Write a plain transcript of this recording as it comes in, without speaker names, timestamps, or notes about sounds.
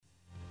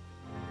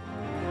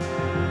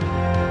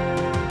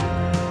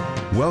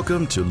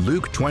Welcome to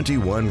Luke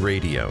 21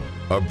 Radio,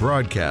 a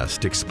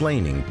broadcast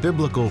explaining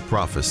biblical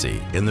prophecy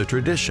in the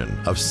tradition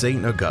of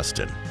St.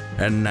 Augustine.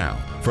 And now,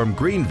 from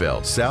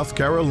Greenville, South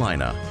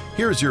Carolina,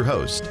 here's your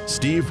host,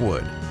 Steve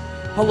Wood.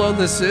 Hello,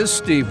 this is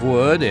Steve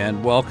Wood,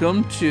 and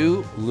welcome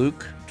to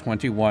Luke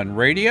 21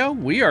 Radio.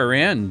 We are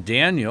in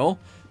Daniel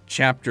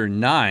chapter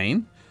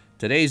 9.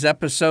 Today's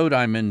episode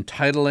I'm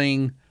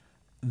entitling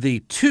The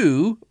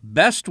Two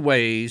Best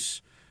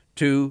Ways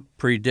to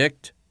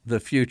Predict the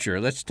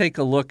Future. Let's take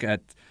a look at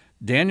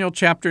Daniel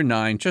chapter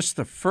 9, just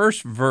the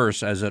first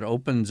verse as it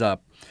opens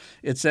up.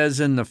 It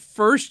says, "In the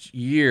first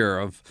year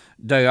of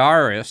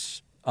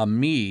Darius, a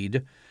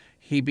Mede,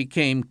 he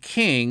became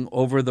king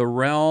over the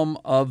realm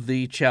of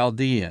the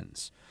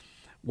Chaldeans."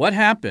 What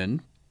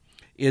happened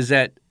is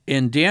that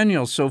in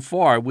Daniel so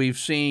far, we've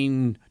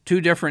seen two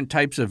different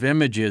types of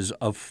images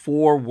of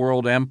four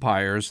world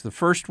empires, the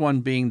first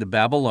one being the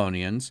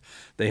Babylonians.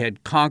 They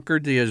had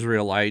conquered the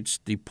Israelites,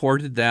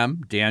 deported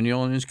them,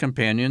 Daniel and his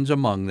companions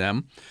among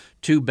them,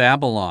 to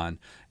Babylon.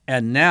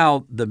 And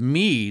now the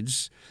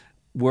Medes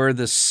were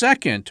the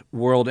second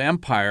world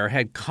empire,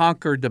 had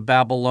conquered the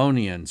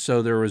Babylonians.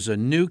 So there was a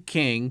new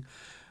king,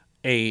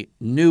 a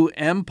new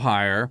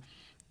empire,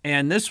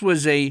 and this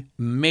was a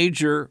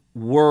major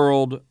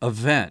world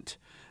event.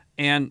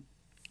 And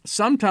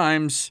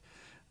sometimes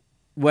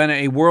when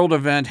a world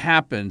event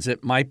happens,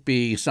 it might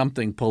be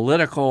something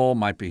political,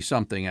 might be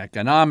something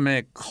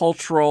economic,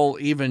 cultural,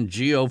 even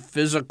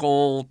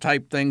geophysical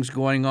type things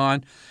going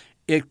on.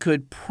 It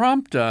could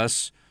prompt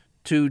us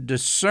to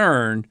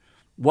discern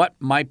what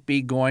might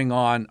be going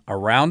on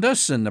around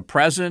us in the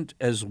present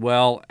as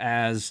well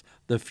as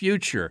the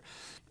future.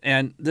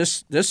 And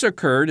this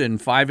occurred in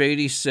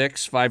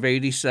 586,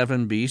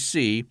 587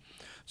 BC.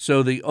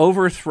 So the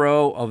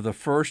overthrow of the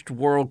first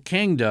world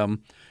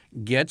kingdom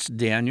gets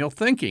Daniel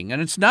thinking.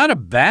 And it's not a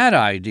bad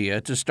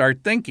idea to start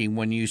thinking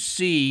when you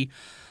see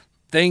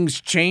things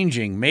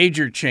changing,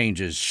 major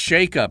changes,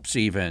 shakeups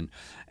even,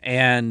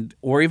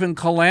 or even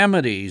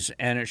calamities,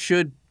 and it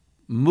should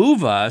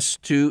move us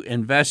to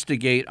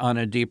investigate on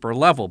a deeper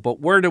level. But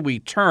where do we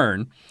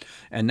turn?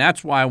 And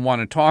that's why I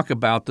want to talk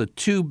about the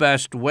two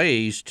best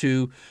ways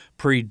to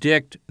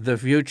predict the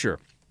future.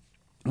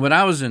 When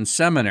I was in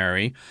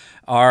seminary,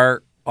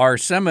 our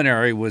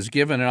seminary was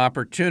given an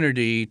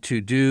opportunity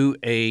to do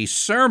a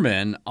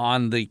sermon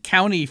on the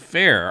county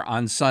fair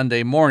on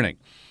Sunday morning.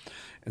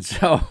 And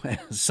so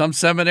some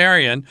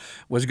seminarian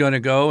was going to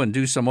go and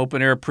do some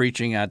open-air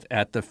preaching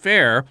at the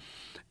fair,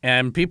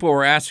 and people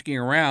were asking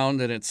around,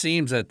 and it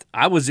seems that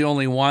I was the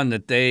only one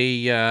that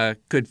they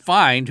could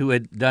find who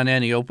had done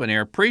any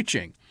open-air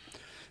preaching.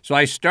 So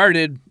I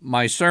started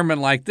my sermon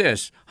like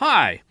this: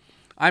 "Hi,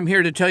 I'm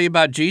here to tell you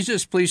about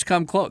Jesus. Please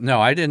come close."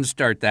 No, I didn't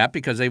start that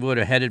because they would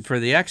have headed for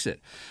the exit.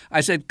 I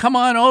said, "Come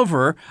on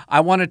over. I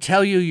want to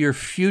tell you your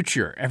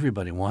future."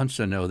 Everybody wants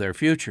to know their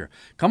future.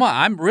 Come on,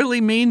 I really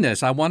mean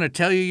this. I want to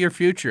tell you your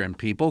future. And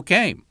people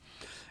came.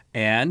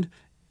 And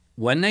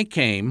when they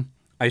came,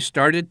 I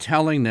started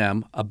telling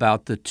them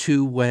about the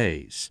two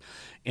ways.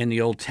 In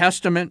the Old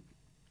Testament,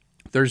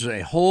 there's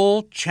a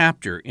whole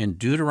chapter in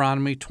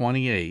Deuteronomy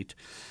 28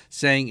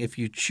 saying if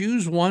you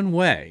choose one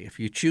way, if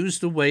you choose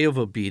the way of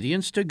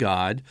obedience to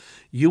God,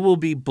 you will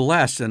be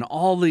blessed in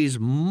all these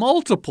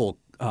multiple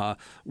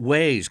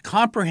ways,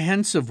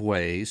 comprehensive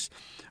ways,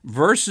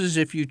 versus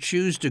if you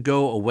choose to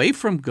go away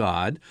from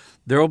God,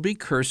 there will be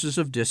curses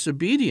of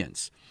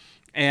disobedience.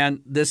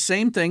 And the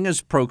same thing is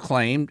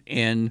proclaimed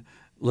in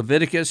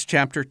Leviticus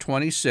chapter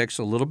 26,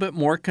 a little bit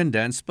more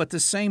condensed, but the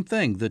same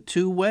thing, the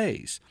two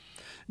ways.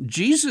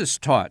 Jesus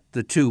taught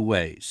the two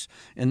ways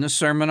in the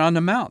Sermon on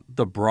the Mount,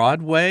 the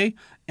broad way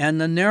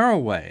and the narrow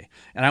way.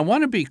 And I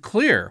want to be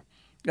clear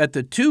that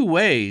the two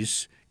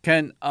ways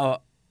can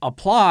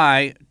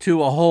apply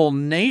to a whole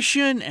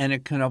nation and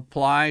it can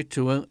apply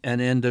to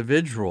an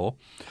individual.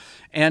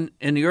 And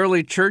in the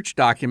early church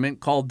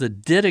document called the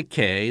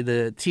Didache,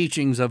 the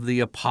teachings of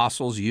the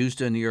apostles used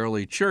in the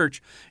early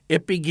church,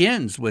 it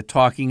begins with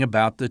talking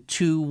about the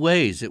two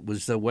ways. It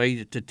was the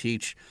way to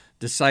teach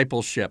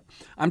discipleship.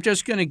 I'm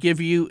just going to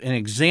give you an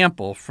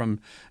example from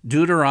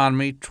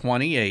Deuteronomy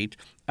 28.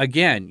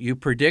 Again, you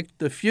predict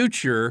the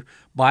future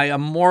by a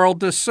moral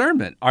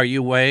discernment. Are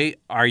you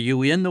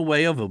in the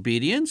way of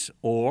obedience,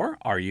 or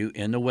are you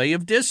in the way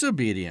of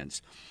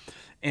disobedience?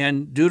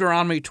 And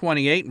Deuteronomy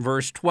 28 and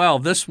verse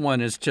 12, this one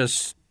is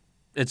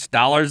it's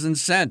dollars and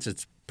cents.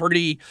 It's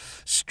pretty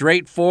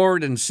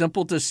straightforward and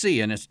simple to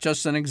see, and it's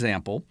just an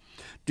example.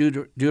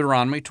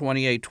 Deuteronomy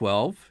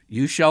 28:12,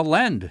 "You shall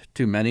lend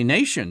to many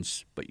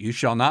nations, but you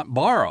shall not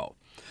borrow.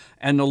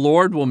 And the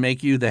Lord will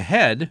make you the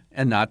head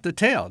and not the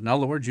tail." In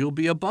other words, you'll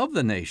be above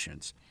the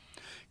nations.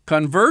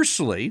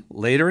 Conversely,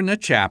 later in the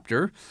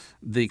chapter,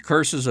 the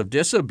curses of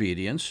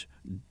disobedience,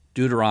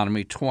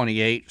 Deuteronomy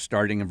 28,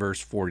 starting in verse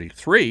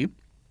 43,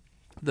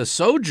 "The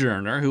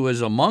sojourner who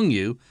is among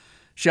you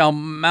shall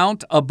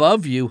mount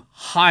above you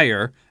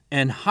higher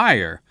and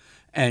higher,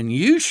 and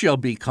you shall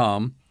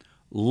become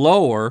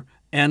lower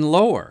and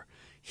lower.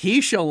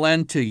 He shall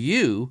lend to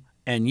you,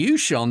 and you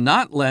shall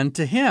not lend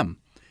to him.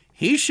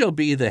 He shall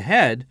be the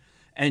head,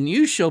 and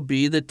you shall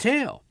be the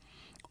tail.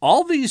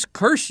 All these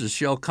curses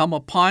shall come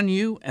upon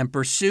you and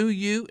pursue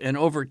you and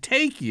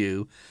overtake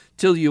you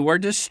till you are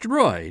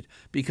destroyed,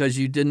 because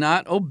you did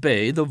not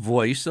obey the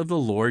voice of the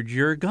Lord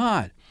your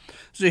God.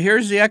 So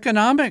here's the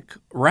economic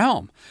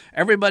realm.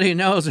 Everybody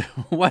knows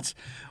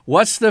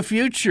what's the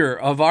future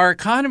of our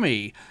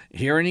economy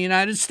here in the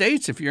United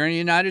States. If you're in the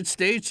United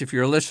States, if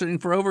you're listening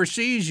for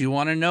overseas, you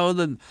want to know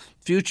the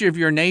future of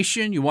your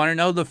nation, you want to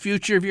know the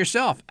future of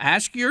yourself.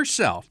 Ask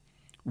yourself,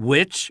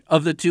 which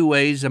of the two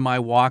ways am I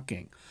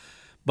walking?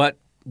 But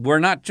we're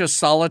not just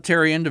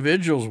solitary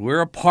individuals.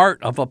 We're a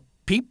part of a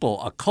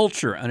people, a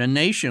culture, and a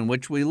nation in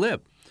which we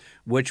live.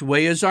 Which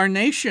way is our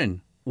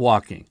nation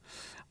walking?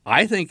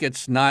 I think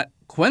it's not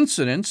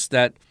coincidence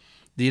that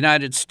the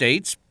United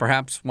States,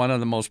 perhaps one of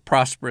the most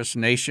prosperous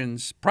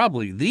nations,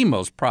 probably the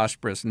most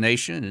prosperous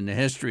nation in the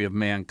history of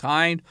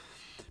mankind,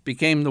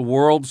 became the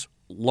world's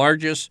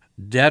largest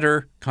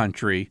debtor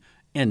country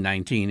in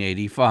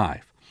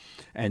 1985.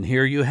 And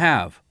here you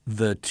have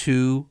the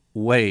two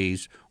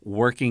ways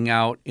working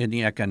out in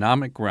the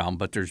economic realm,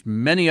 but there's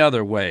many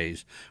other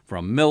ways,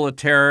 from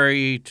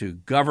military to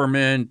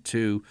government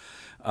to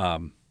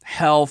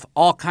health,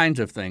 all kinds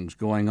of things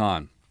going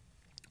on.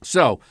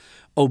 So,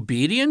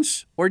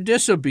 obedience or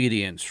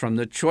disobedience from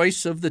the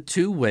choice of the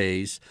two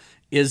ways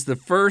is the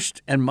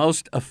first and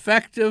most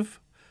effective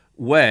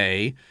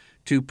way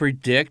to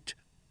predict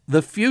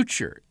the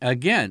future.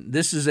 Again,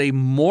 this is a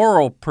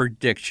moral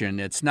prediction.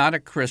 It's not a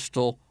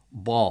crystal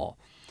ball.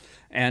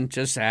 And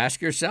just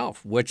ask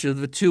yourself, which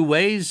of the two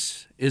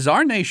ways is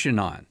our nation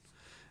on?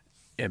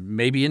 It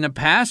maybe in the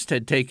past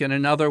had taken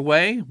another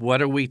way.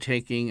 What are we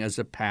taking as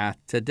a path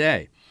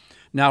today?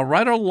 Now,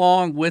 right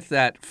along with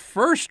that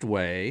first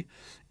way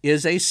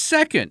is a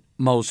second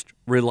most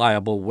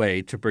reliable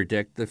way to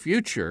predict the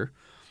future.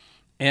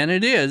 And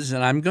it is,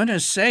 and I'm going to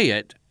say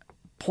it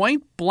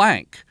point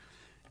blank,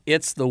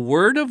 it's the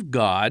Word of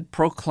God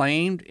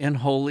proclaimed in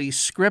Holy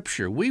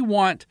Scripture. We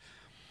want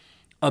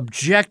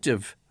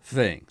objective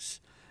things.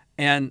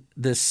 And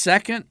the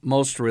second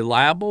most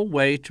reliable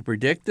way to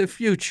predict the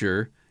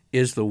future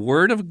is the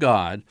Word of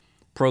God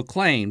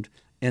proclaimed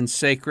in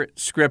sacred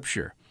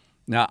Scripture.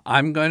 Now,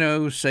 I'm going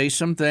to say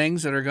some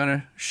things that are going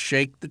to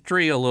shake the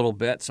tree a little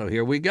bit, so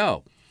here we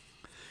go.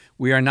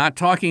 We are not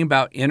talking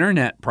about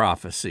internet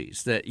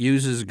prophecies that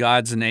uses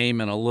God's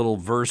name in a little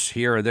verse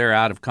here or there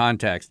out of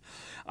context.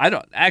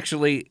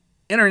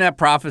 Internet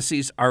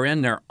prophecies are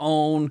in their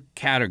own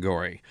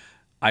category.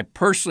 I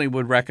personally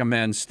would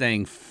recommend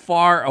staying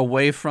far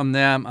away from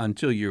them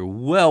until you're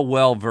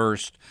well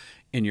versed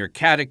in your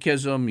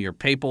catechism, your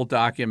papal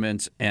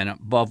documents, and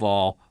above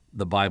all,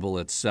 the Bible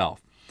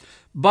itself.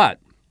 But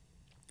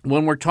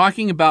when we're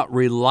talking about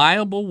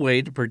reliable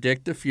way to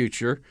predict the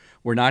future,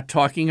 we're not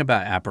talking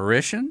about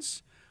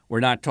apparitions. We're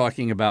not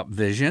talking about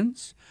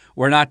visions.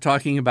 We're not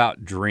talking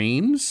about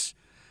dreams.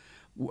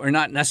 We're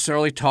not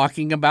necessarily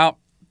talking about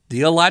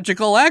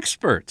theological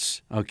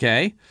experts,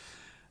 okay?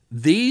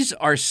 These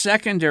are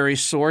secondary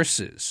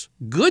sources,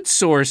 good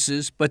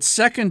sources, but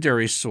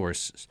secondary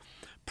sources.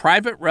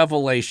 Private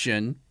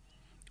revelation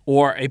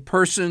or a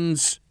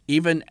person's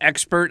even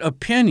expert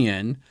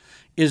opinion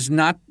is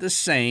not the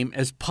same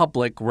as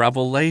public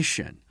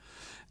revelation.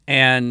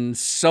 And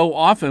so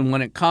often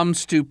when it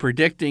comes to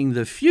predicting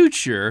the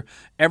future,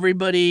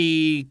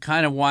 everybody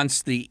kind of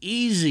wants the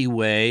easy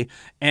way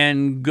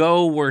and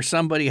go where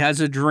somebody has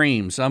a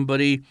dream,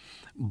 somebody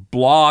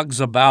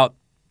blogs about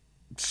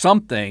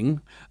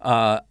something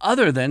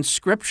other than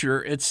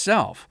Scripture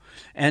itself.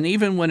 And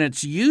even when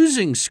it's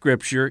using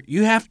Scripture,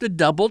 you have to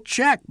double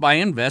check by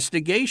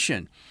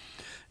investigation.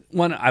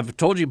 I've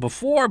told you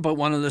before, but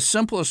one of the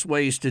simplest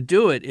ways to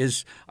do it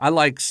is I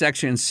like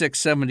section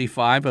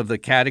 675 of the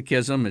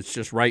Catechism. It's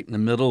just right in the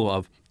middle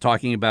of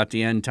talking about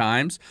the end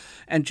times.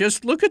 And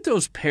just look at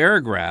those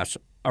paragraphs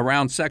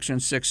around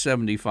section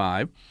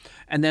 675,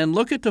 and then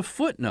look at the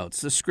footnotes,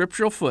 the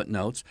scriptural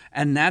footnotes,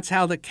 and that's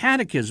how the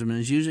Catechism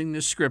is using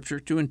the Scripture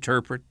to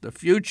interpret the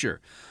future.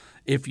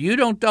 If you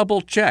don't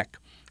double check,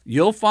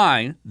 you'll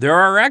find there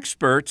are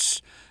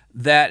experts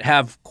that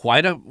have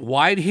quite a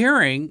wide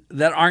hearing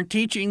that aren't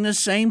teaching the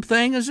same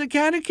thing as the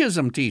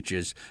Catechism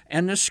teaches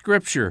and the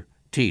Scripture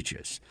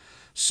teaches.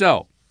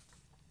 So,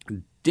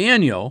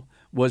 Daniel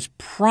was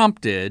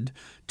prompted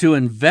to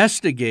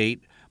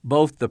investigate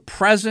both the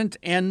present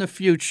and the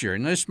future.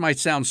 And this might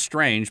sound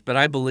strange, but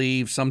I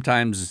believe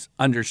sometimes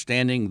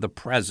understanding the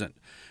present,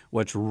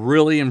 what's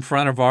really in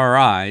front of our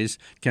eyes,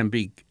 can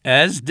be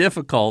as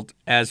difficult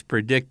as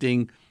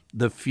predicting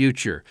the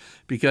future.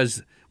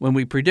 Because when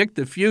we predict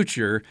the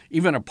future,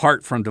 even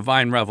apart from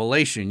divine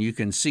revelation, you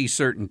can see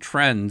certain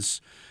trends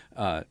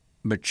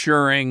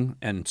maturing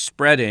and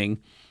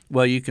spreading.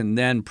 Well, you can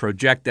then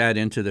project that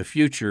into the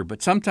future,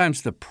 but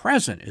sometimes the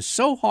present is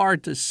so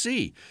hard to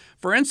see.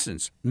 For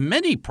instance,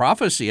 many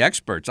prophecy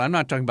experts, I'm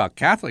not talking about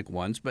Catholic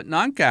ones, but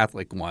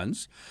non-Catholic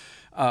ones,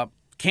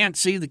 can't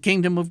see the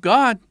kingdom of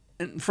God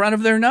in front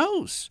of their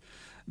nose.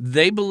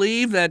 They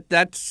believe that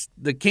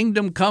the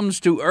kingdom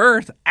comes to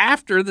earth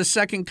after the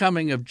second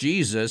coming of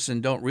Jesus,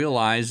 and don't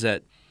realize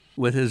that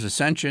with his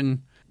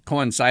ascension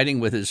coinciding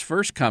with his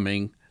first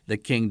coming, the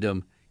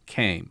kingdom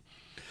came.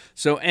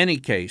 So in any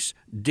case,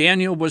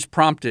 Daniel was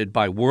prompted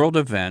by world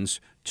events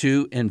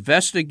to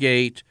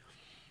investigate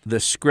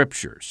the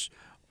scriptures,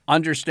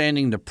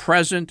 understanding the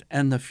present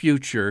and the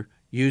future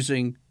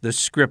using the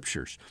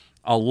scriptures,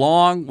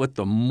 along with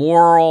the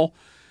moral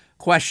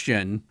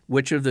question,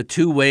 which of the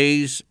two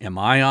ways am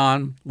I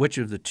on? Which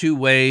of the two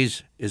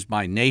ways is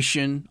my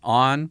nation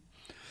on?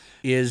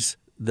 Is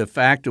the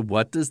fact of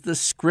what does the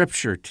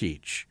scripture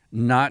teach,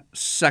 not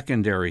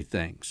secondary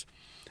things.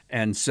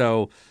 And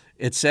so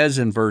it says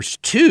in verse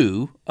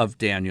 2 of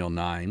Daniel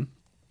 9,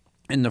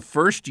 in the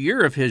first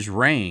year of his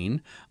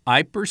reign,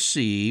 I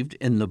perceived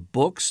in the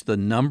books the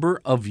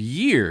number of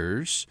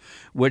years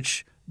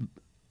which,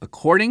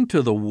 according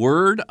to the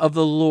word of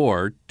the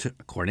Lord,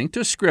 according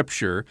to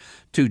Scripture,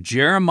 to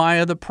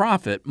Jeremiah the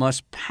prophet,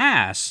 must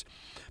pass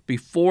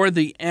before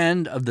the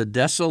end of the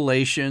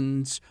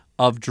desolations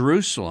of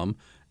Jerusalem,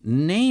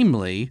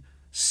 namely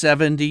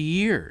 70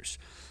 years.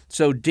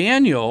 So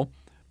Daniel,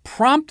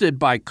 prompted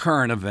by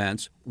current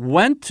events,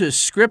 went to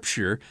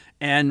Scripture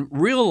and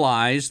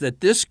realized that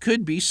this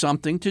could be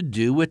something to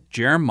do with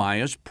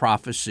Jeremiah's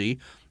prophecy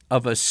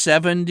of a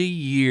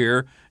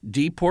 70-year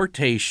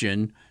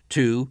deportation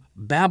to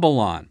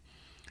Babylon.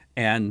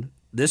 And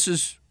this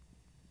is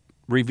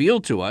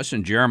revealed to us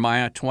in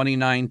Jeremiah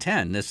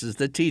 29:10. This is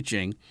the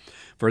teaching.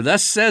 For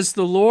thus says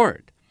the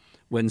Lord,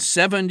 when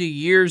 70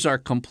 years are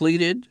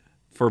completed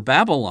for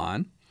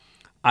Babylon,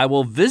 I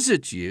will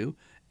visit you,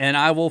 and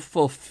I will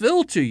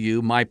fulfill to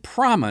you my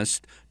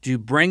promise to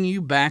bring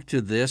you back to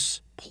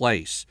this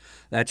place.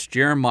 That's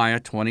Jeremiah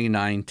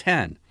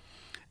 29:10.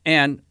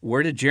 And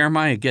where did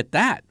Jeremiah get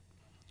that?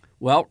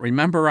 Well,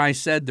 remember I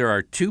said there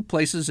are two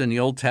places in the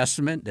Old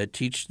Testament that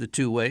teach the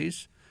two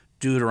ways?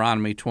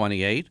 Deuteronomy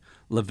 28,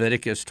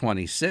 Leviticus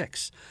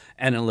 26.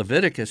 And in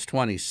Leviticus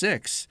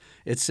 26,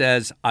 it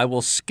says, I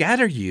will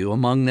scatter you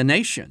among the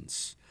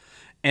nations,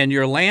 and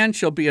your land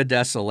shall be a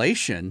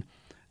desolation,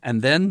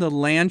 and then the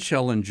land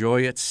shall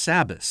enjoy its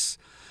Sabbaths.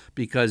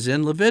 Because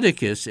in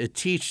Leviticus, it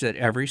teaches that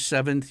every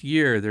seventh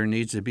year there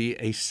needs to be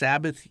a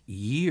Sabbath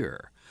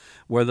year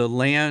where the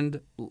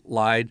land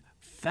lied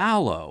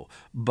fallow.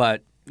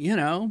 But,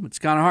 it's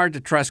kind of hard to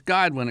trust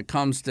God when it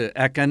comes to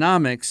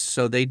economics,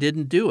 so they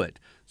didn't do it.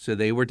 So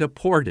they were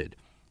deported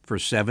for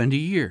 70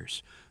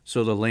 years,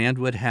 so the land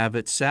would have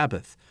its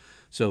Sabbath.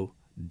 So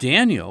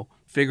Daniel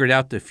figured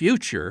out the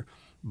future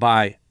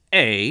by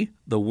A,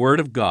 the Word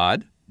of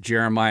God,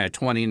 Jeremiah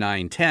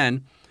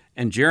 29:10,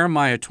 and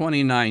Jeremiah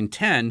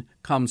 29:10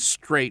 comes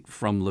straight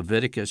from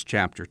Leviticus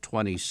chapter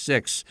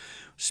 26,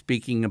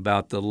 speaking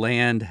about the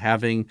land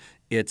having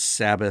its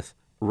Sabbath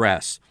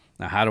rest.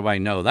 Now, how do I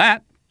know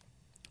that?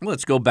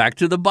 Let's go back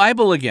to the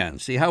Bible again.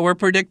 See how we're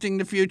predicting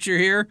the future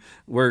here?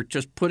 We're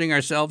just putting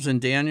ourselves in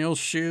Daniel's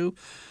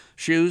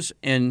shoes.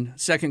 In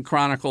 2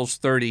 Chronicles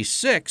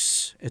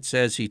 36, it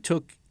says he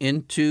took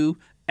into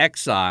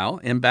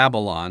exile in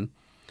Babylon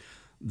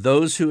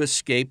those who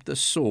escaped the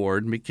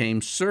sword and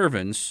became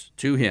servants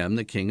to him,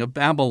 the king of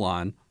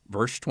Babylon,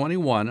 verse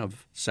 21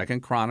 of 2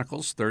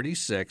 Chronicles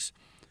 36,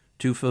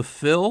 to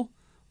fulfill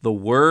the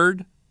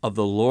word of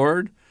the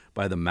Lord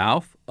by the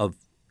mouth of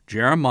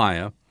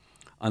Jeremiah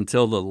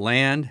until the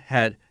land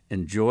had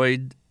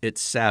enjoyed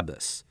its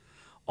Sabbaths.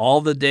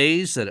 All the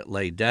days that it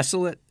lay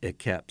desolate, it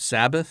kept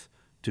Sabbath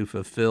to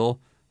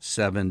fulfill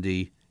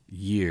 70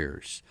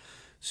 years.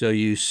 So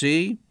you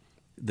see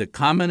the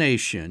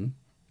combination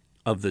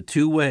of the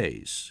two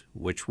ways.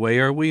 Which way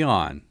are we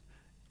on?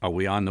 Are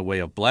we on the way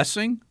of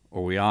blessing,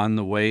 or are we on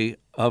the way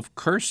of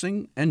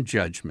cursing and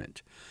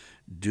judgment?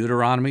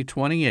 Deuteronomy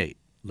 28,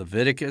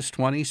 Leviticus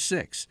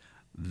 26.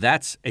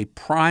 That's a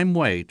prime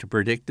way to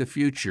predict the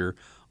future,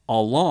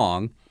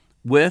 along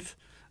with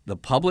the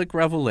public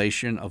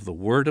revelation of the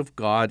Word of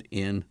God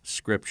in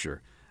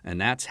Scripture. And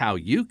that's how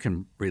you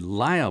can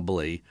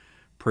reliably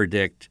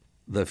predict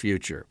the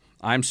future.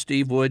 I'm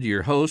Steve Wood,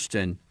 your host,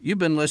 and you've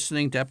been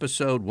listening to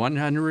episode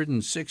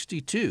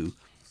 162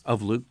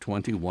 of Luke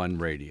 21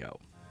 Radio.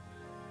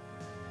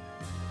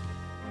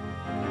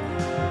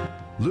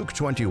 Luke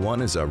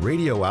 21 is a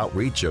radio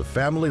outreach of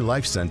Family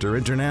Life Center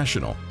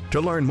International.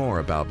 To learn more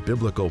about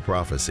biblical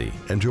prophecy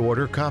and to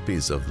order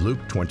copies of Luke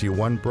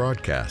 21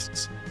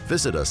 broadcasts,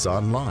 visit us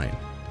online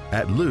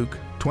at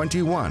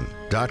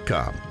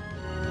luke21.com.